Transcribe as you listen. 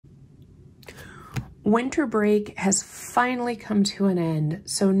Winter break has finally come to an end,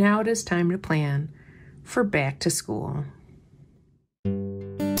 so now it is time to plan for back to school.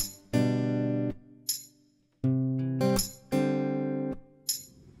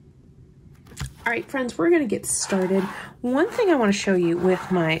 All right, friends, we're going to get started. One thing I want to show you with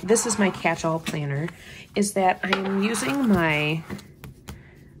this is my catch-all planner, is that I am using my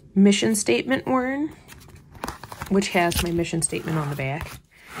mission statement word, which has my mission statement on the back,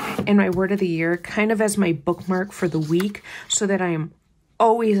 and my word of the year kind of as my bookmark for the week so that I am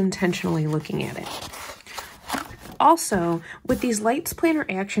always intentionally looking at it. Also, with these Lights Planner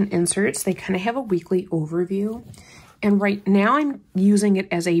Action inserts, they kind of have a weekly overview. And right now I'm using it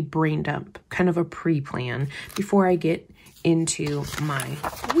as a brain dump, kind of a pre-plan before I get into my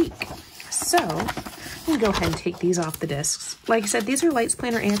week. So I'm gonna go ahead and take these off the discs. Like I said, these are Lights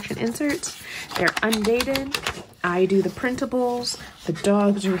Planner Action inserts. They're undated. I do the printables. The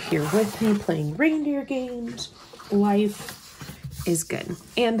dogs are here with me playing reindeer games. Life is good.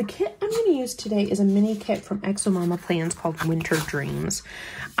 And the kit I'm going to use today is a mini kit from Exomama Plans called Winter Dreams.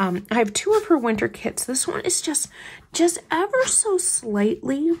 I have two of her winter kits. This one is just ever so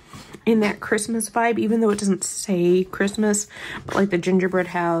slightly in that Christmas vibe, even though it doesn't say Christmas, but like the gingerbread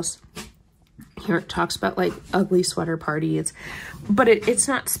house. Here it talks about like ugly sweater parties, but it's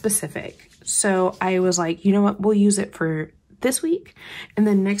not specific. So I was like, you know what, we'll use it for this week. And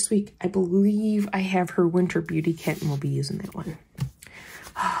then next week, I believe I have her winter beauty kit and we'll be using that one.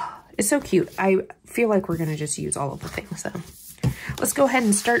 It's so cute. I feel like we're gonna just use all of the things though. Let's go ahead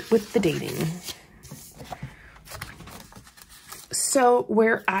and start with the dating. So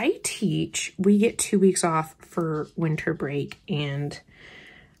where I teach, we get 2 weeks off for winter break and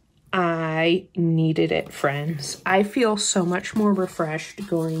I needed it, friends. I feel so much more refreshed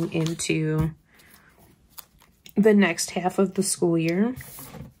going into the next half of the school year.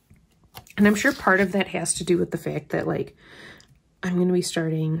 And I'm sure part of that has to do with the fact that like I'm going to be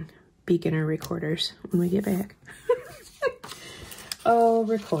starting beginner recorders when we get back. Oh,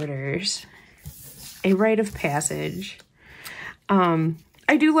 recorders. A rite of passage.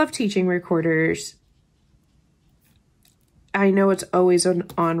 I do love teaching recorders. I know it's always an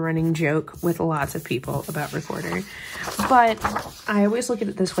on-running joke with lots of people about recorder, but I always look at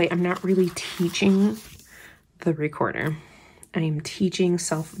it this way. I'm not really teaching the recorder. I am teaching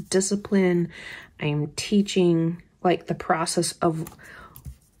self-discipline. I am teaching like the process of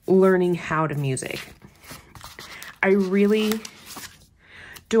learning how to music. I really,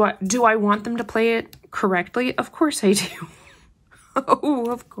 do I want them to play it correctly? Of course I do. Oh,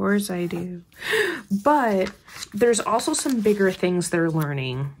 of course I do. But there's also some bigger things they're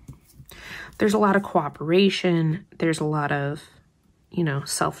learning. There's a lot of cooperation. There's a lot of, you know,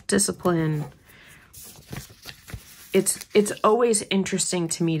 self-discipline. It's always interesting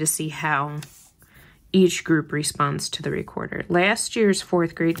to me to see how each group responds to the recorder. Last year's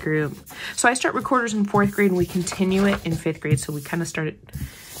 4th grade group, so I start recorders in 4th grade and we continue it in 5th grade. So we kind of start it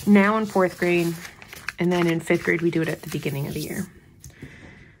now in 4th grade and then in 5th grade we do it at the beginning of the year.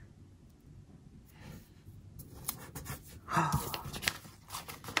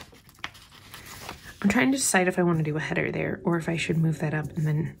 I'm trying to decide if I want to do a header there or if I should move that up, and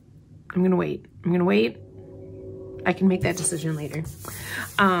then I'm going to wait. I'm going to wait. I can make that decision later.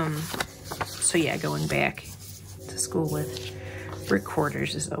 So yeah, going back to school with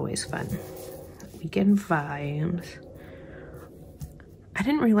recorders is always fun. Weekend vibes. I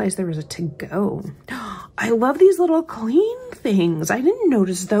didn't realize there was a to-go. I love these little clean things. I didn't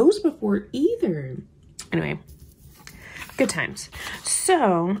notice those before either. Anyway, good times.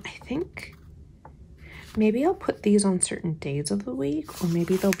 So I think maybe I'll put these on certain days of the week, or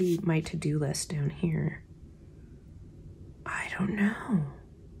maybe they'll be my to-do list down here. I don't know.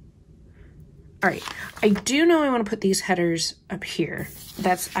 All right, I do know I want to put these headers up here.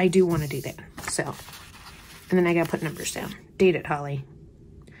 I do want to do that. So, and then I got to put numbers down. Date it, Holly.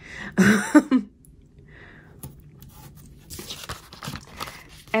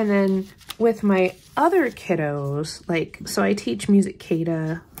 And then with my other kiddos, like, so I teach music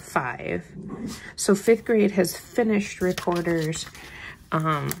K-5. So 5th grade has finished recorders.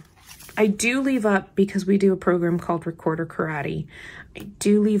 I do leave up, because we do a program called Recorder Karate, I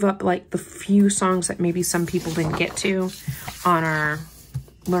do leave up like the few songs that maybe some people didn't get to on our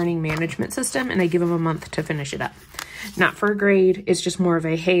learning management system, and I give them a month to finish it up. Not for a grade, it's just more of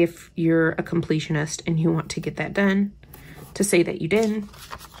a, hey, if you're a completionist and you want to get that done, to say that you did,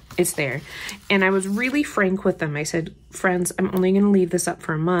 it's there. And I was really frank with them. I said, friends, I'm only going to leave this up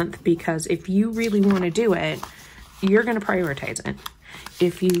for a month, because if you really want to do it, you're going to prioritize it.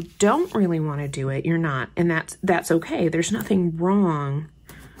 If you don't really want to do it, you're not. And that's okay. There's nothing wrong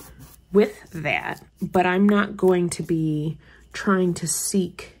with that, but I'm not going to be trying to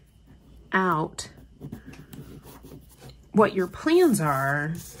seek out what your plans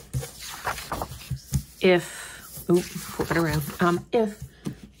are if, oh, flip it around, if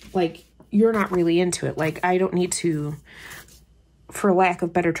like you're not really into it. Like I don't need to, for lack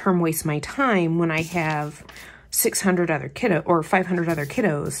of better term, waste my time when I have 600 other kiddos or 500 other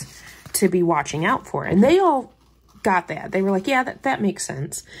kiddos to be watching out for. And they all got that. They were like, yeah, that makes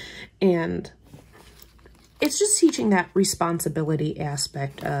sense. And it's just teaching that responsibility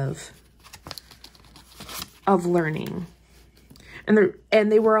aspect of learning.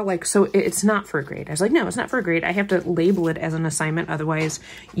 And they were all like, so it's not for a grade. I was like, no, it's not for a grade. I have to label it as an assignment. Otherwise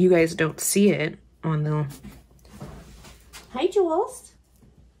you guys don't see it on the... Hi, Jules.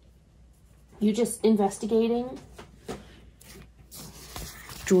 You just investigating?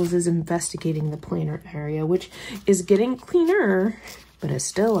 Jules is investigating the planner area, which is getting cleaner, but is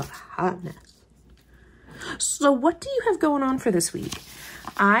still a hot mess. So what do you have going on for this week?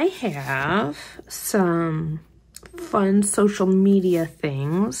 I have some fun social media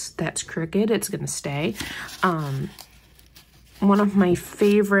things. That's crooked. It's going to stay. One of my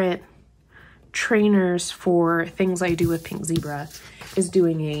favorite trainers for things I do with Pink Zebra is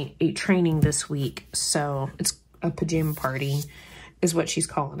doing a training this week. So it's a pajama party is what she's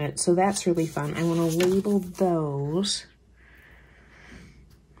calling it. So that's really fun. I want to label those.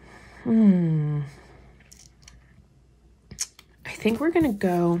 I think we're going to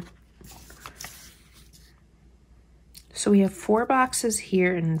go. So we have 4 boxes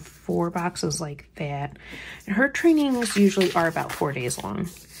here and 4 boxes like that. And her trainings usually are about 4 days long.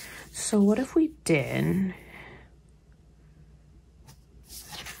 So what if we did...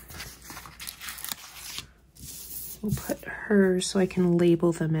 We'll put hers so I can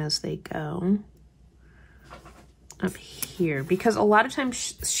label them as they go up here. Because a lot of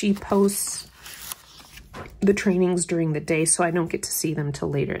times she posts the trainings during the day, so I don't get to see them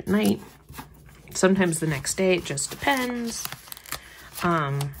till later at night. Sometimes the next day, it just depends.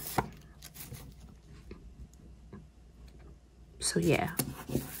 So yeah.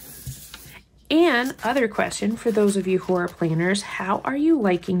 And other question for those of you who are planners, how are you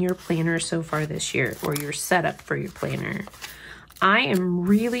liking your planner so far this year, or your setup for your planner? I am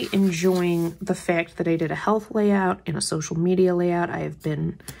really enjoying the fact that I did a health layout and a social media layout. I have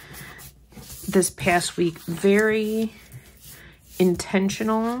been, this past week, very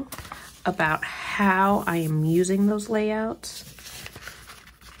intentional about how I am using those layouts.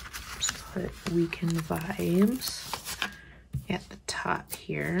 Let's put Weekend Vibes at the top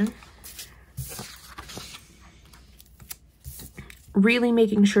here. Really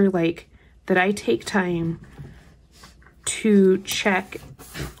making sure like that I take time to check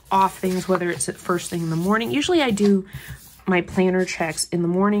off things, whether it's at first thing in the morning. Usually I do my planner checks in the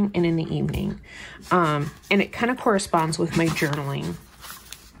morning and in the evening. And it kind of corresponds with my journaling.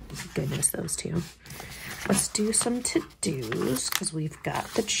 Goodness, those two. Let's do some to-dos because we've got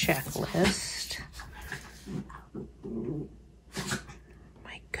the checklist.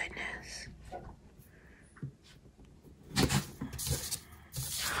 My goodness.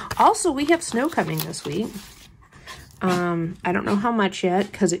 Also, we have snow coming this week. I don't know how much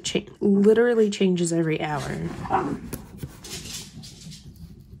yet because it literally changes every hour.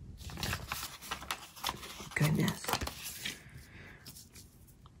 Goodness.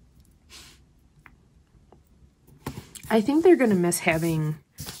 I think they're going to miss having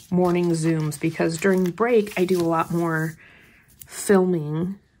morning Zooms because during break, I do a lot more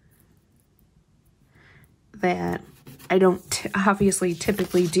filming that I don't obviously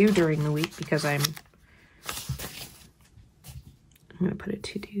typically do during the week because I'm going to put a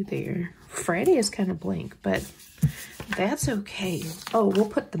to-do there. Friday is kind of blank, but that's okay. Oh, we'll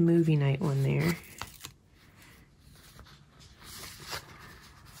put the movie night one there.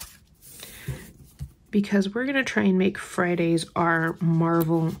 Because we're going to try and make Fridays our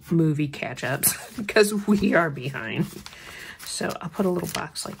Marvel movie catch-ups because we are behind. So I'll put a little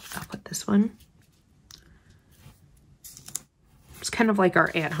box like, I'll put this one. It's kind of like our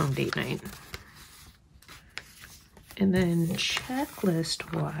at-home date night. And then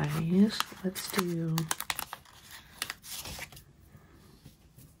checklist-wise, let's do...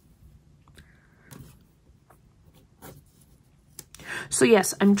 So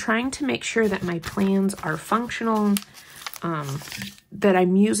yes, I'm trying to make sure that my plans are functional, that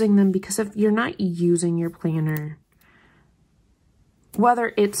I'm using them, because if you're not using your planner,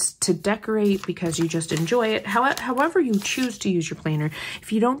 whether it's to decorate because you just enjoy it, however you choose to use your planner,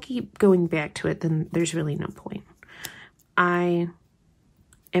 if you don't keep going back to it, then there's really no point. I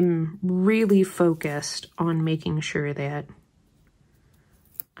am really focused on making sure that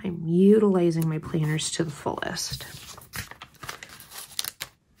I'm utilizing my planners to the fullest.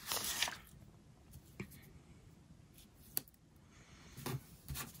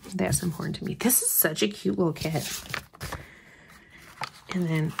 That's important to me. This is such a cute little kit. And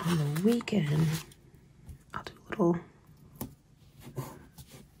then on the weekend, I'll do a little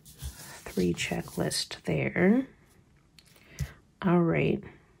 3 checklist there. All right.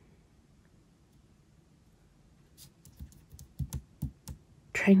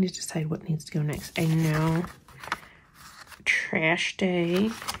 Trying to decide what needs to go next. I know trash day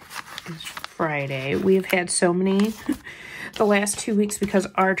is Friday. We have had so many the last 2 weeks because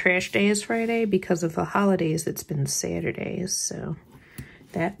our trash day is Friday. Because of the holidays, it's been Saturdays, so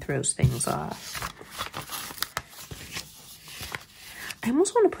that throws things off. I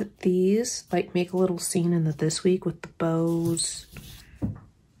almost want to put these, like make a little scene in the this week with the bows.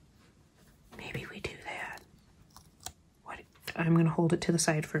 Maybe we do that. What? I'm going to hold it to the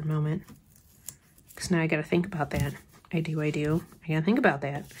side for a moment, because now I got to think about that. I do. I got to think about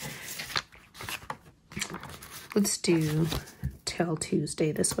that. Let's do Tell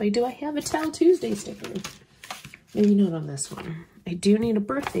Tuesday this way. Do I have a Tell Tuesday sticker? Maybe not on this one. I do need a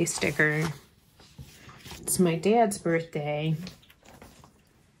birthday sticker. It's my dad's birthday.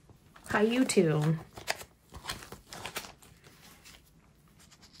 Hi, you two.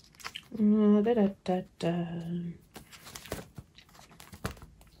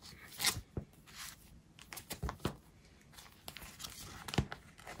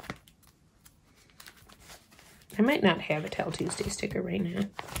 I might not have a Tell Tuesday sticker right now, and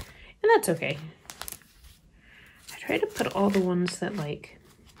that's okay. I try to put all the ones that like,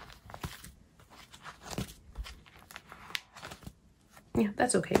 yeah,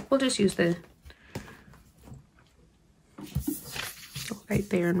 that's okay. We'll just use the right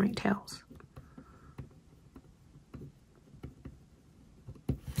there and right tells.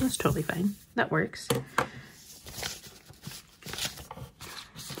 That's totally fine. That works.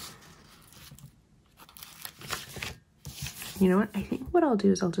 You know what? I think what I'll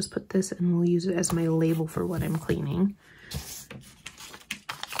do is I'll just put this and we'll use it as my label for what I'm cleaning.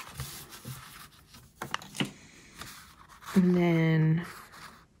 And then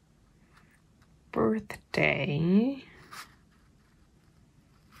birthday.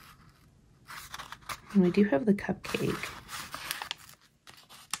 And we do have the cupcake.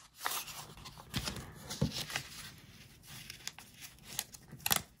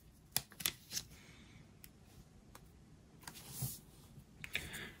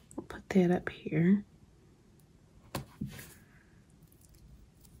 We'll put that up here.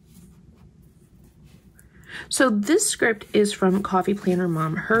 So this script is from Coffee Planner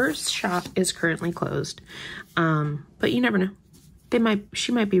Mom. Her shop is currently closed, but you never know.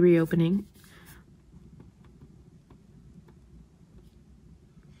 She might be reopening.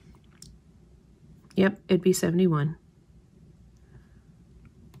 Yep, it'd be 71.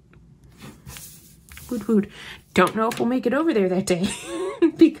 Woot. Don't know if we'll make it over there that day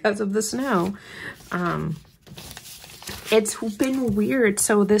because of the snow. It's been weird.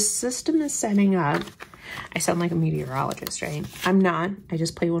 So this system is setting up. I sound like a meteorologist, right? I'm not. I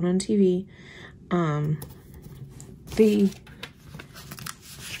just play one on TV. The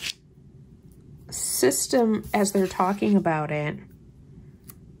system, as they're talking about it,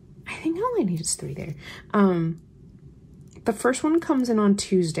 I think all I need is 3 there. The first one comes in on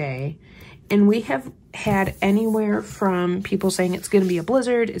Tuesday, and we have had anywhere from people saying it's going to be a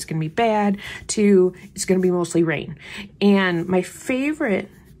blizzard, it's going to be bad, to it's going to be mostly rain. And my favorite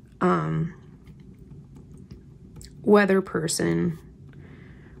weather person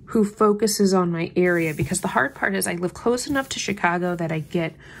who focuses on my area, because the hard part is I live close enough to Chicago that I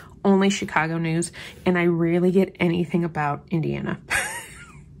get only Chicago news, and I rarely get anything about Indiana.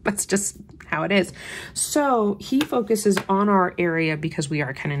 That's just how it is. So he focuses on our area because we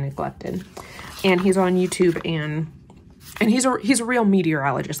are kind of neglected. And he's on YouTube, and he's a real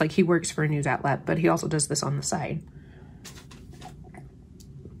meteorologist. Like, he works for a news outlet, but he also does this on the side.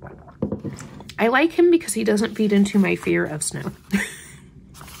 I like him because he doesn't feed into my fear of snow.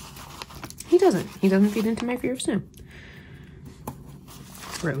 He doesn't feed into my fear of snow.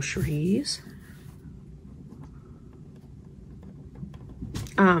 Groceries.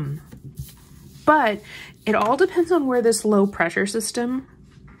 But it all depends on where this low pressure system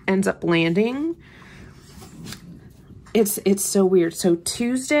ends up landing. It's so weird. So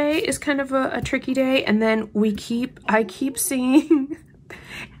Tuesday is kind of a tricky day, and then I keep seeing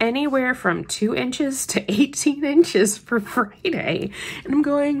anywhere from 2 inches to 18 inches for Friday, and I'm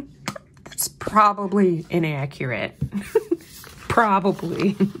going, that's probably inaccurate.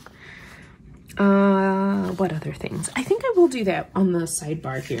 Probably. What other things? I think I will do that on the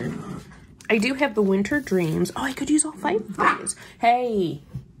sidebar here. I do have the winter dreams. Oh, I could use all 5 of these. Hey,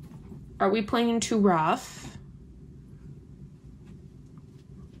 are we playing too rough?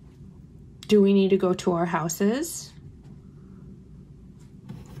 Do we need to go to our houses?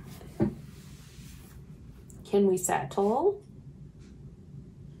 Can we settle?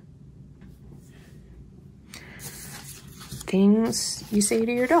 Things you say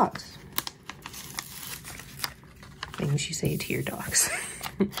to your dogs. Things you say to your dogs.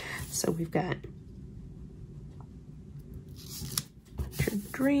 So we've got winter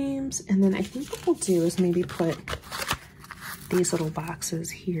dreams, and then I think what we'll do is maybe put these little boxes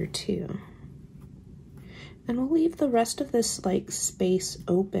here too. And we'll leave the rest of this like space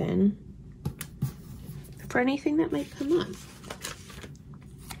open for anything that might come up.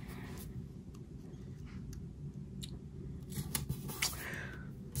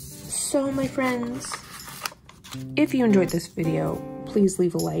 So my friends, if you enjoyed this video, please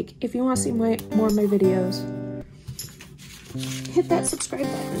leave a like. If you want to see more of my videos, hit that subscribe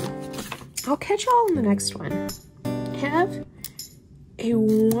button. I'll catch y'all in the next one. Have a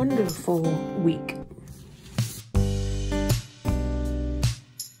wonderful week.